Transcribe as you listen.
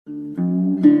All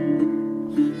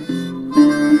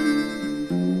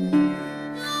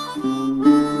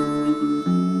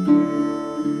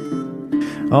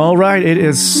right, it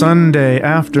is Sunday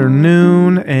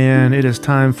afternoon, and it is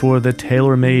time for the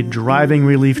TaylorMade Driving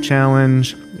Relief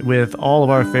Challenge with all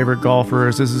of our favorite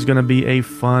golfers. This is going to be a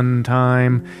fun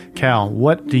time. Cal,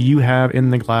 what do you have in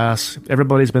the glass?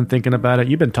 Everybody's been thinking about it.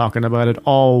 You've been talking about it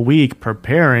all week,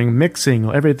 preparing, mixing,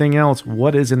 everything else.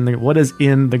 What is in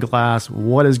the glass?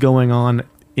 What is going on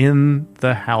in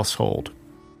the household?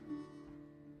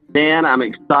 Dan, I'm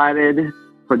excited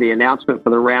for the announcement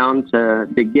for the round to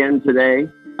begin today.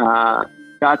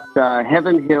 Got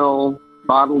Heaven Hill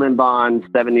Bottled in Bond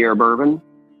 7-year bourbon.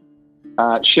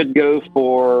 Should go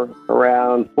for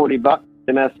around $40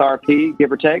 MSRP,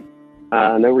 give or take.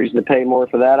 No reason to pay more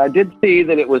for that. I did see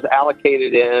that it was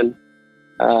allocated in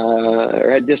or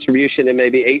had distribution in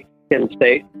maybe 8-10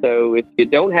 states. So if you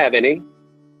don't have any,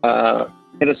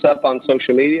 hit us up on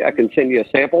social media. I can send you a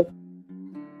sample.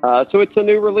 So it's a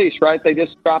new release, right? They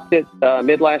just dropped it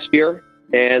mid last year.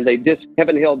 And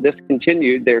Heaven Hill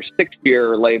discontinued their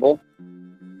 6-year label.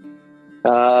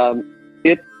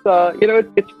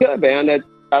 It's good, man.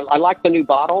 I like the new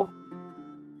bottle.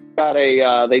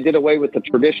 They did away with the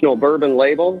traditional bourbon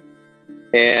label,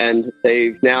 and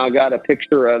they've now got a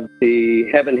picture of the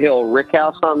Heaven Hill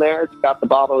Rickhouse on there. It's got the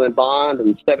bottle in bond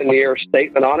and 7-year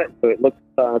statement on it, so it looks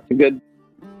it's a good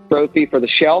trophy for the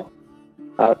shelf.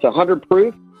 It's 100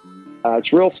 proof.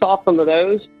 It's real soft on the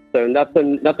nose. So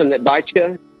nothing that bites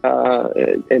you,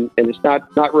 and it's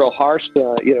not real harsh,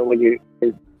 when you're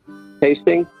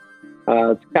tasting.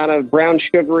 It's kind of brown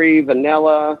sugary,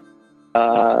 vanilla.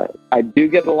 I do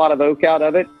get a lot of oak out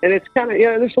of it, and it's kind of,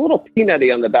 there's a little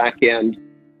peanutty on the back end.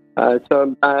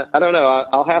 So I don't know.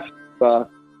 I'll have to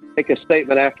make a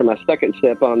statement after my second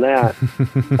sip on that.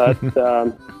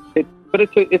 But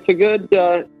it's a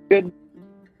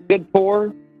good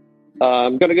pour.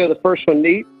 I'm going to go the first one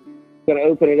neat. Going to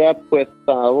open it up with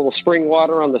a little spring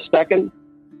water on the second,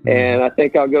 and I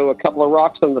think I'll go a couple of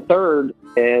rocks on the third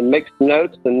and make some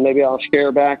notes, and maybe I'll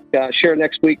share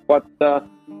next week what the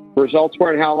results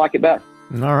were and how I like it best.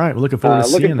 All right, looking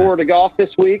forward to golf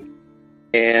this week,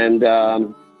 and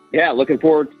looking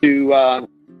forward to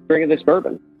drinking this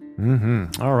bourbon.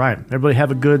 Mm-hmm. All right, everybody have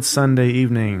a good Sunday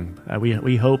evening.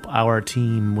 We hope our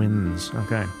team wins.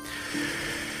 Okay.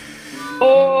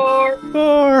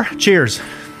 Or cheers.